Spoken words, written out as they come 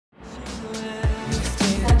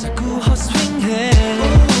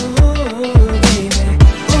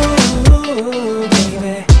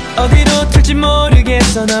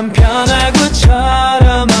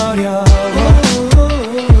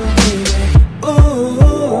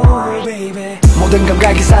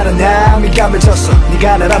감각이 살아나 미감을 줬어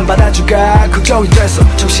네가 날 안 받아줄까 걱정이 됐어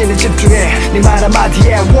정신을 집중해 네 말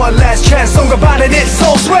한마디에 One last chance 손과 발은 it's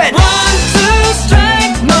so sweat 1, 2,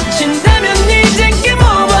 strike 놓친다면 이제 game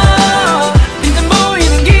over 빈틈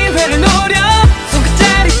보이는 기회를 노려 손끝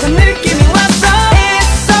짜릿한 느낌이 왔어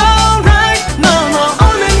It's alright 너무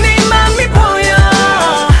오늘 네 맘이 보여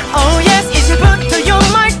Oh yes 이제부터 you're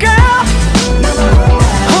my girl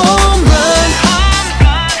Home run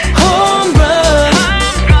Home run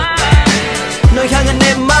너 향한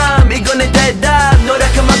내 맘 이건 내 대답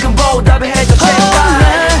노력한 만큼 보답을 해줘 제발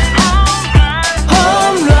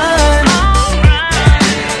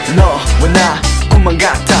꿈만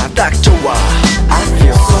같아 딱 좋아 I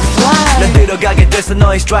feel so fly 난 들어가게 됐어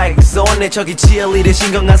너의 strike zone 저기 cheerleader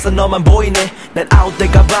신경 안 써 너만 보이네 난 out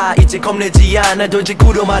될까봐 이제 겁내지 않아 돌지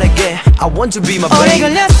구로 말할게 I want to be my baby 오래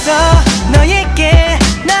걸렸어 너에게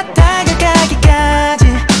나 다가가기까지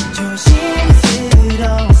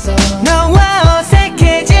조심스러웠어 너와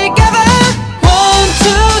어색해질까봐 1, 2,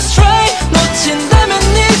 strike 놓친다면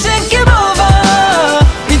이제 game over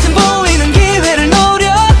빈틈 보이는 기회를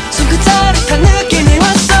노려 손끝 짜릿한 느낌이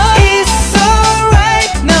왔어 It's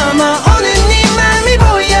alright 너무 오는 네 맘이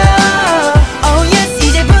보여 Oh yes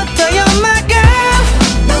이제부터 you're my girl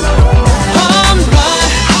Home run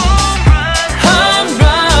Home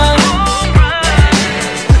run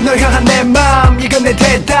널 향한 내 맘 이건 내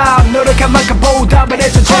대답 노력한 만큼 보답을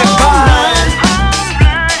해줘 제발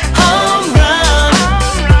Home run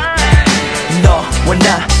너와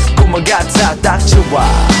나 꿈만 같아 딱 좋아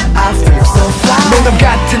I feel so fly 농담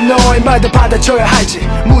같은 너의 말도 받아줘야 할지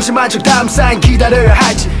무심한 척 다음 사인 기다려야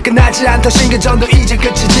할지 끝나지 않던 신경전도 이제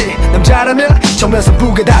끝이지 남자라면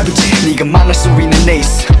정면선부가 답이지 네가 만날 수 있는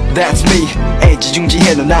ace That's me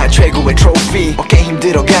애지중지해 너 나의 최고의 트로피 어깨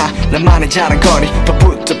힘들어가 나만의 자랑거리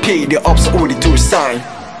밥부터 필요 없어 우리 둘 사이 1, 2,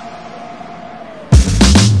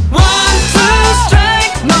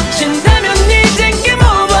 strike 놓친다면 이젠 game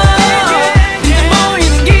over 빈틈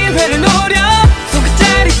보이는 기회를 노려 손끝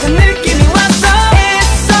짜릿한 느낌이 왔어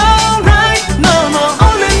It's alright 너무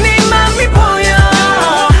오는 네 맘이 보여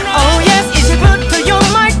Oh yes 이제부터 you're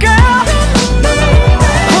my girl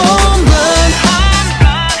Home run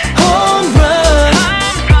Home run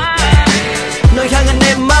너 향한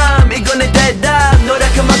내 맘 이건 내 대답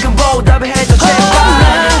노력한 만큼 보답을 해줘 제발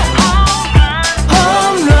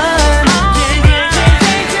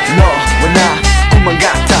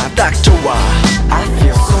딱 좋아 I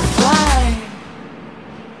feel so fly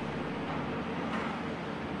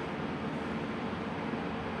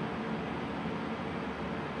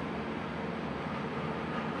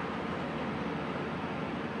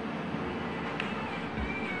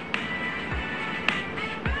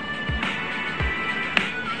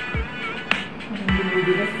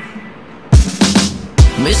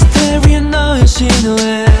미스테리한 너의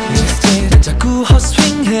신호에 난 자꾸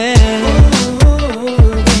헛스윙해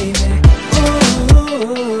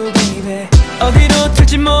어디로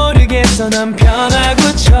튈지 모르겠어 난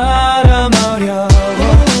변화구처럼 어려워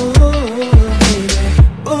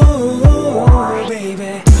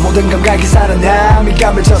모든 감각이 살아나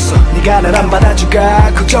미감을 줬어 네가 날 안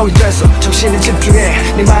받아줄까 걱정이 됐어 정신을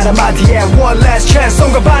집중해 네 말 한마디에 One last chance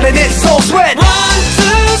손과 발은 it's so sweat 1, 2,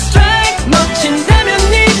 strike 놓친다면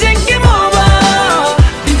이젠 game over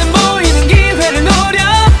빈틈 보이는 기회를 노려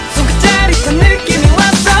손끝 짜릿한 느낌이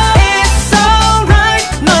왔어 It's alright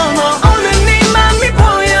너무 오는 네 맘이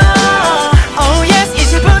보여 Oh yes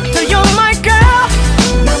이제부터 you're my girl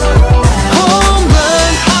Home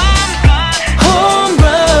run Home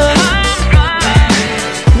run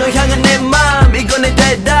너 향한 내 맘 이건 내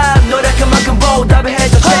대답 노력한 만큼 보답을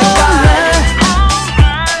해줘 제발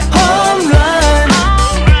Home run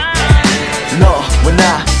너와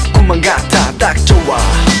나 꿈만 같아 딱 좋아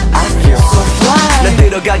I feel so fly 난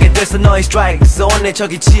들어가게 됐어 너의 strike zone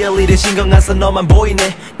저기 cheerleader 신경 안 써 너만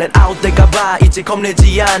보이네 난 out 될까봐 이제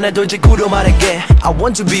겁내지 않아 돌지 구로 말할게 I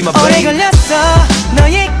want to be my baby 오래 걸렸어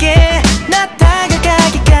너에게 나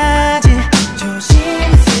다가가기까지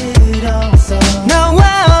조심스러웠어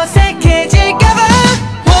너와 어색해질까봐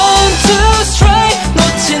 1, 2, strike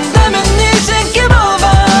놓친다면 이젠 game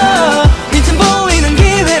over 빈틈 보이는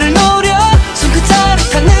기회를 노려 손끝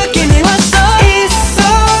짜릿한 느낌이 왔어 It's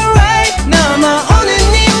alright 너무 오는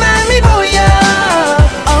네 맘이 보여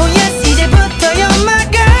Oh yes 이제부터 you're my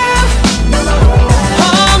girl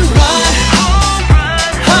Home run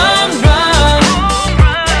Home run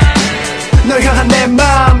널 향한 내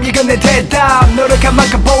맘 이건 내 대답 노력한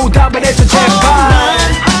만큼 보답을 해줘 제발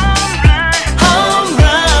Home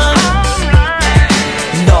run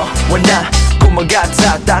너와 나 꿈만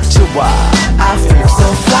같아 딱 좋아 I feel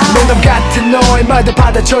so fly 농담 같은 너의 너의 말도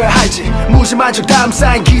받아줘야 할지 무심한 척 다음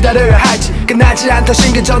사인 기다려야 할지 끝나지 않던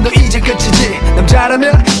신경전도 이제 끝이지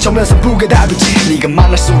남자라면 정면선부가 답이지 네가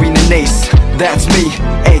만날 수 있는 에이스 That's me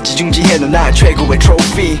애지중지해놓은 나의 최고의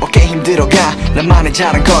트로피 어깨 힘들어가 나만의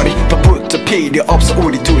자랑거리 밥부터 필요 없어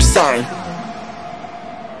우리 둘 사이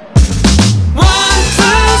One, two,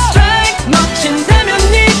 strike 놓친다면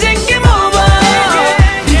이젠 game over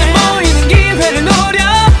이제 모이는 기회를 노려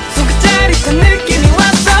손끝자릿한 느낌이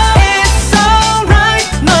왔어 It's alright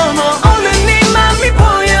너무 오는 네 맘이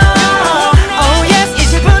보여 Oh yes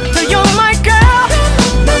이제부터 you're my girl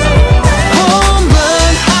Home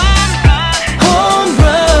run Home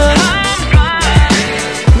run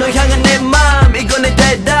너 향한 내 맘 이건 내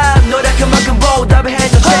대답 노력한 만큼 보답을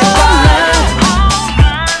해줘 제발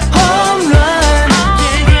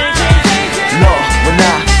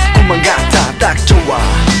딱 좋아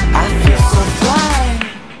I feel so fly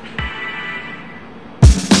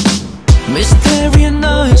미스테리한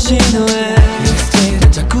너의 신호에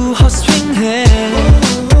스틸은 자꾸 헛스윙해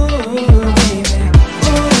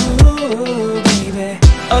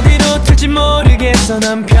어디로 튈지 모르겠어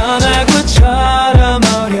난 변화구처럼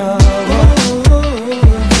어려워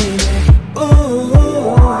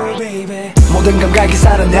모든 감각이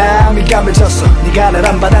살아나 민감해졌어 네가 날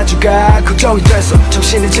안 받아줄까 걱정이 됐어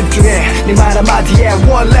정신을 집중해 네 말 한마디에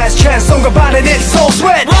One last chance 온과 반은 it's so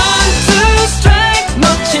sweat One, two, strike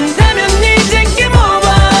놓친다면 이젠 game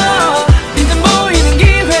over 이제 모이는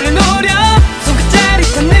기회를 노려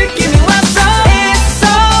손끝자릿한 느낌이 왔어 It's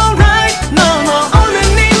alright 너무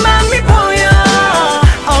오는 네 맘이 보여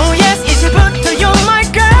Oh yes 이제부터 you're my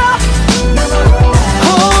girl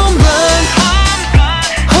Home run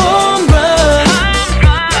Home run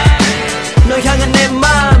너 향한 내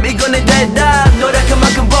맘 이건 내 대답 노력한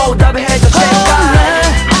만큼 보답을 해줘 제발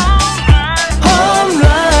Home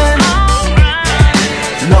run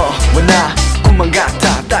너와 나 꿈만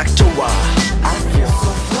같아 딱 좋아